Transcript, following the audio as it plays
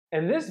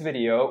In this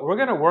video, we're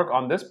going to work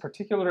on this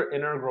particular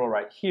integral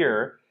right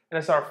here, and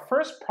it's our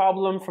first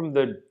problem from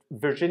the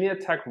Virginia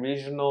Tech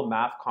Regional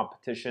Math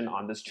Competition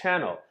on this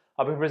channel.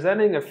 I'll be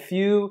presenting a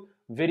few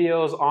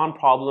videos on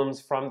problems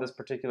from this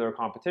particular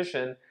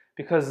competition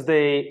because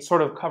they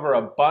sort of cover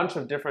a bunch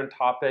of different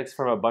topics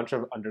from a bunch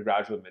of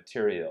undergraduate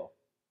material.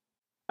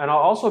 And I'll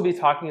also be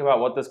talking about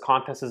what this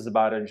contest is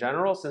about in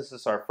general since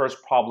it's our first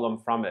problem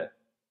from it.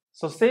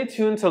 So stay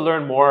tuned to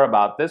learn more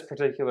about this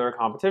particular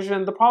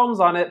competition, the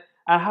problems on it,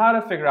 and how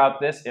to figure out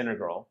this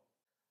integral.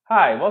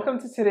 Hi, welcome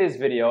to today's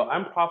video.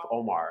 I'm Prof.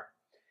 Omar.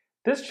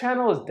 This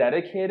channel is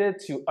dedicated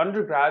to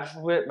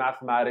undergraduate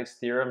mathematics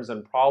theorems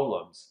and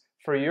problems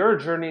for your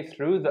journey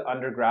through the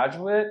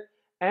undergraduate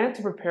and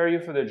to prepare you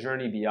for the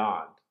journey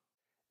beyond.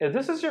 If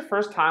this is your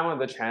first time on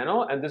the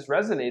channel and this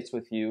resonates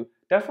with you,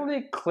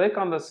 definitely click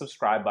on the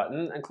subscribe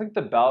button and click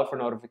the bell for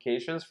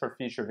notifications for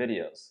future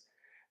videos.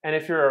 And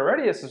if you're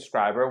already a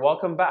subscriber,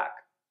 welcome back.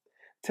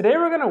 Today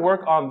we're going to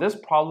work on this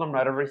problem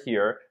right over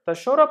here that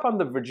showed up on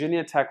the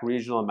Virginia Tech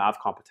Regional Math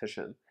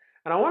Competition.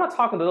 And I want to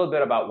talk a little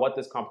bit about what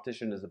this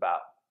competition is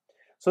about.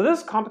 So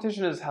this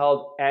competition is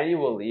held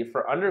annually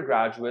for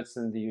undergraduates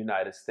in the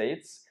United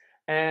States,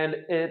 and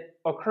it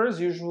occurs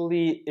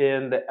usually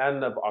in the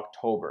end of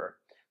October.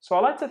 So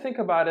I like to think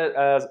about it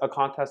as a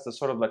contest that's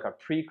sort of like a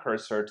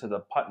precursor to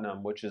the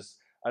Putnam, which is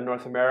a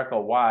North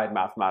America-wide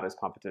mathematics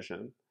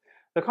competition.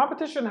 The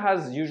competition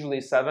has usually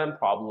 7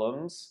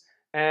 problems,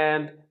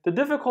 and the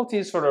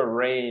difficulties sort of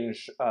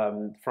range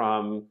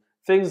from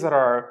things that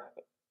are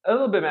a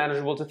little bit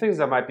manageable to things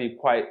that might be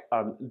quite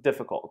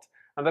difficult.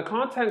 And the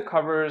content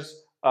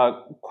covers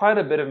quite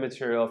a bit of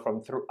material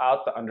from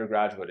throughout the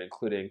undergraduate,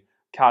 including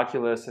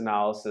calculus,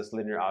 analysis,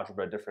 linear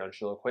algebra,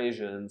 differential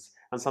equations,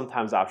 and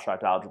sometimes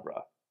abstract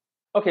algebra.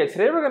 Okay,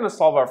 today we're going to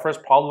solve our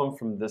first problem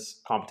from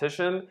this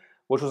competition,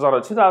 which was on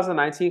a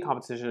 2019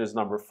 competition, is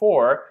number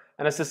 4,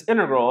 and it's this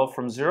integral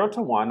from 0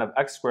 to 1 of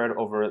x squared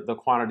over the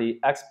quantity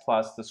x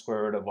plus the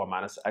square root of 1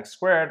 minus x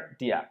squared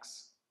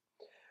dx.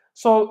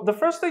 So the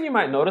first thing you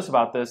might notice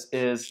about this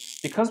is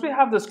because we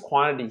have this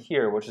quantity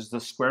here, which is the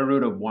square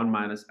root of 1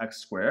 minus x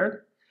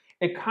squared,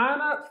 it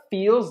kind of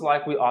feels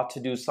like we ought to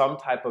do some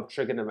type of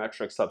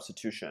trigonometric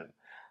substitution.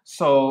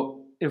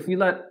 So if we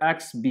let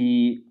x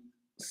be,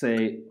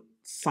 say,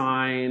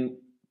 sine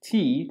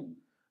t,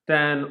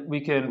 then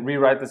we can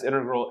rewrite this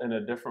integral in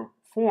a different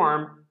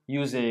form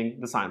using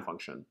the sine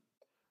function.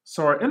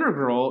 So our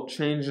integral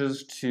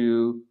changes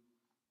to,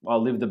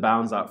 I'll leave the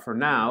bounds out for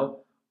now.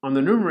 On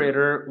the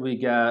numerator, we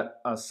get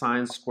a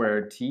sine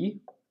squared t,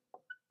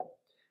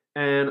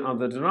 and on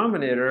the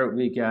denominator,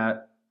 we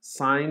get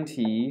sine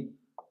t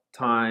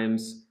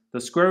times the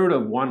square root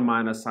of 1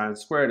 minus sine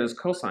squared is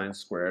cosine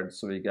squared,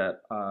 so we get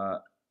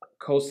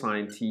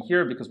cosine t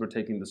here because we're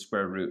taking the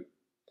square root.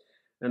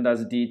 And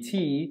that's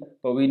dt,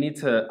 but we need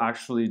to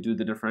actually do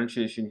the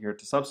differentiation here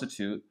to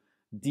substitute.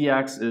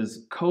 Dx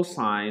is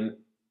cosine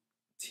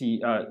t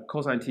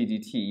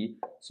dt,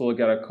 so we'll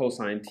get a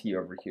cosine t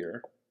over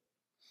here.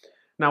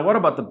 Now what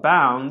about the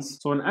bounds?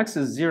 So when x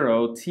is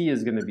 0, t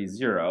is going to be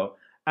 0.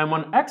 And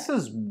when x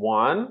is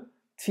 1,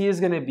 t is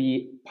going to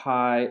be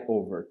pi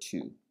over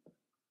 2.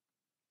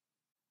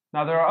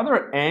 Now there are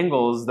other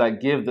angles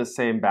that give the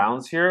same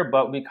bounds here,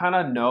 but we kind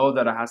of know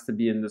that it has to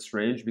be in this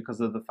range because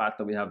of the fact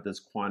that we have this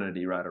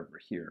quantity right over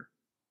here.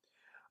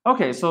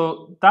 Okay,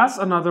 so that's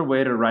another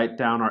way to write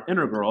down our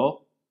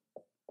integral.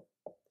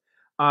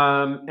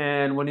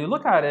 And when you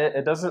look at it,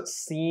 it doesn't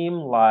seem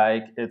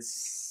like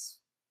it's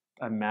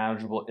a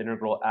manageable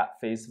integral at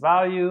face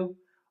value.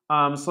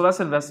 So let's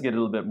investigate a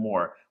little bit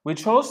more. We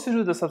chose to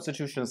do the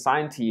substitution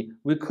sine t.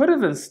 We could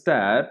have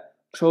instead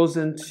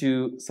chosen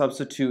to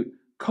substitute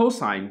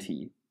cosine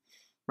t,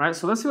 right?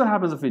 So let's see what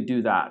happens if we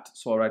do that.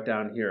 So I'll write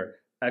down here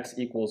x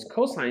equals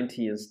cosine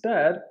t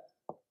instead.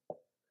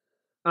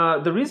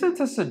 The reason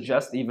to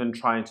suggest even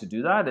trying to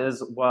do that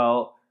is,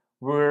 well,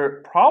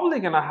 we're probably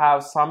going to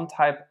have some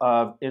type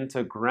of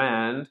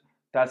integrand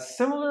that's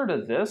similar to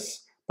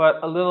this, but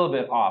a little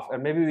bit off.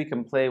 And maybe we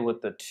can play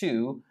with the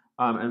 2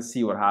 and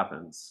see what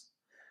happens.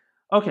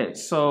 Okay,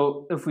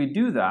 so if we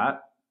do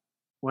that,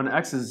 when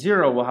x is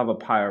 0, we'll have a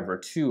pi over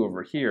 2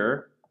 over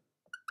here.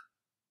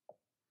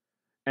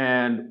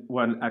 And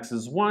when x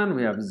is 1,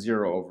 we have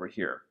 0 over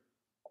here.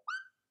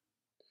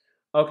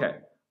 Okay,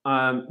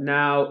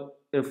 now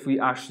if we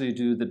actually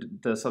do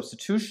the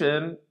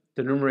substitution,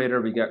 the numerator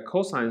we get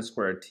cosine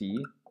squared t,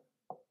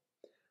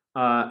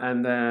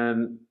 and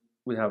then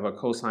we have a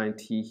cosine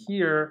t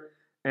here,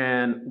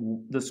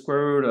 and the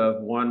square root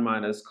of 1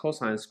 minus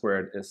cosine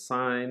squared is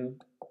sine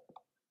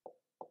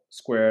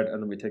squared,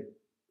 and then we take,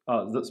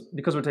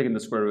 because we're taking the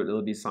square root,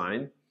 it'll be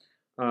sine.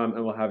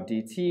 And we'll have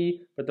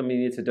dt, but then we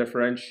need to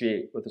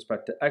differentiate with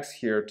respect to x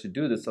here to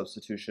do the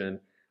substitution,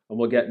 and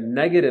we'll get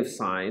negative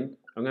sine.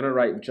 I'm going to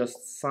write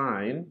just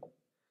sine.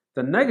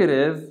 The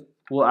negative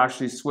will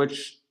actually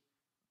switch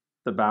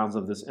the bounds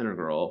of this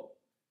integral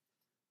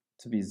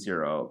to be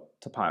 0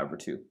 to pi over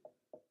 2.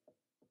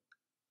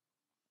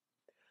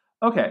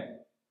 Okay,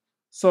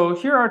 So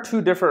here are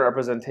two different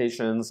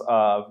representations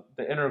of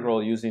the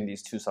integral using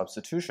these two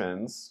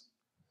substitutions.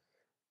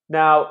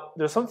 Now,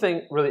 there's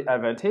something really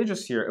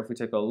advantageous here if we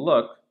take a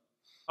look.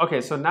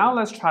 Okay, so now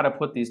let's try to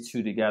put these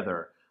two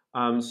together.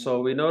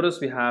 So we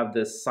notice we have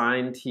this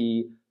sine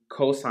t,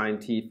 cosine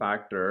t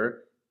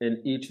factor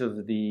in each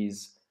of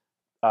these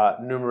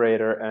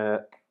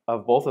numerator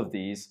of both of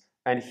these.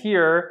 And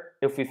here,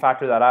 if we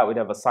factor that out, we'd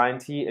have a sine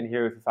t, and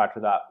here if we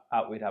factor that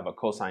out, we'd have a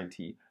cosine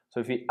t.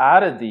 So if we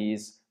added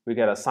these, we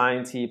get a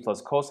sine t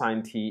plus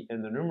cosine t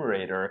in the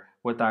numerator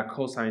with that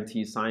cosine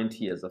t, sine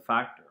t as a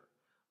factor.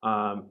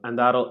 And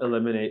that'll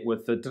eliminate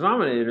with the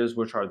denominators,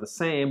 which are the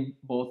same,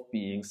 both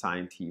being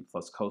sine t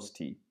plus cos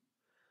t.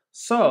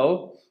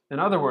 So, in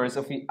other words,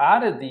 if we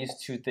added these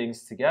two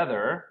things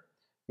together,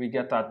 we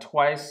get that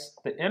twice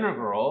the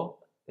integral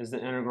is the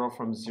integral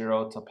from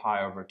 0 to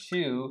pi over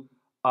 2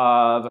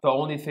 of the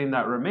only thing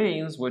that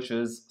remains, which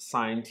is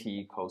sine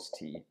t cos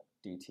t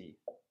dt.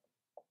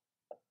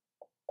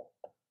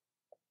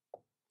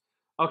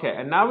 Okay,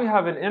 and now we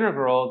have an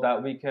integral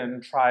that we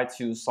can try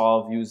to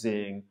solve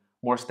using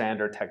more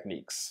standard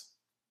techniques.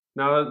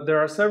 Now, there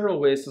are several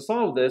ways to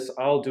solve this.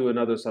 I'll do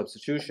another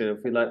substitution.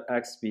 If we let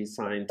x be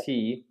sine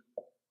t,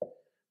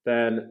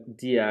 then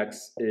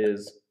dx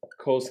is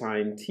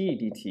cosine t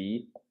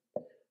dt.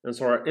 And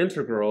so our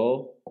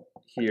integral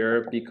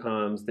here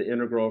becomes the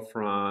integral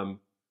from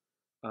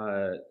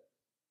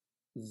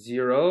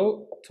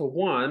 0 to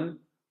 1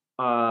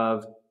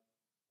 of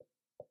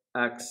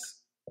x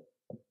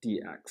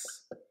dx.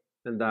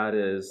 And that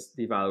is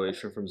the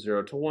evaluation from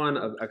 0 to 1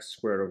 of x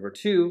squared over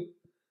 2,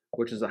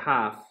 which is a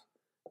half.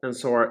 And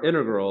so our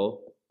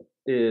integral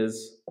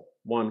is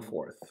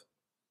 1/4.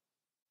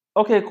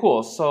 Okay,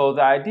 cool. So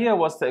the idea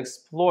was to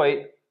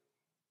exploit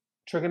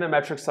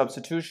trigonometric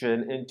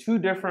substitution in two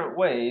different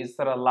ways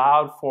that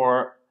allowed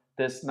for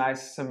this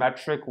nice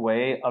symmetric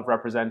way of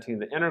representing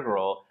the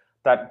integral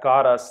that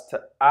got us to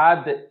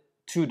add the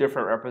two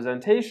different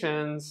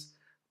representations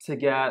to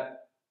get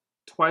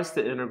twice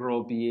the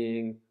integral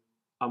being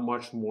a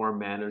much more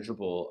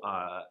manageable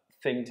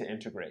thing to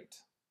integrate.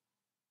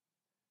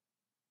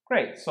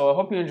 Great, so I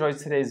hope you enjoyed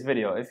today's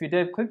video. If you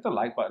did, click the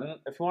like button.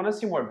 If you want to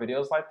see more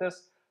videos like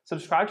this,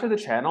 subscribe to the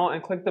channel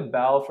and click the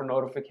bell for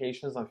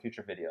notifications on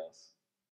future videos.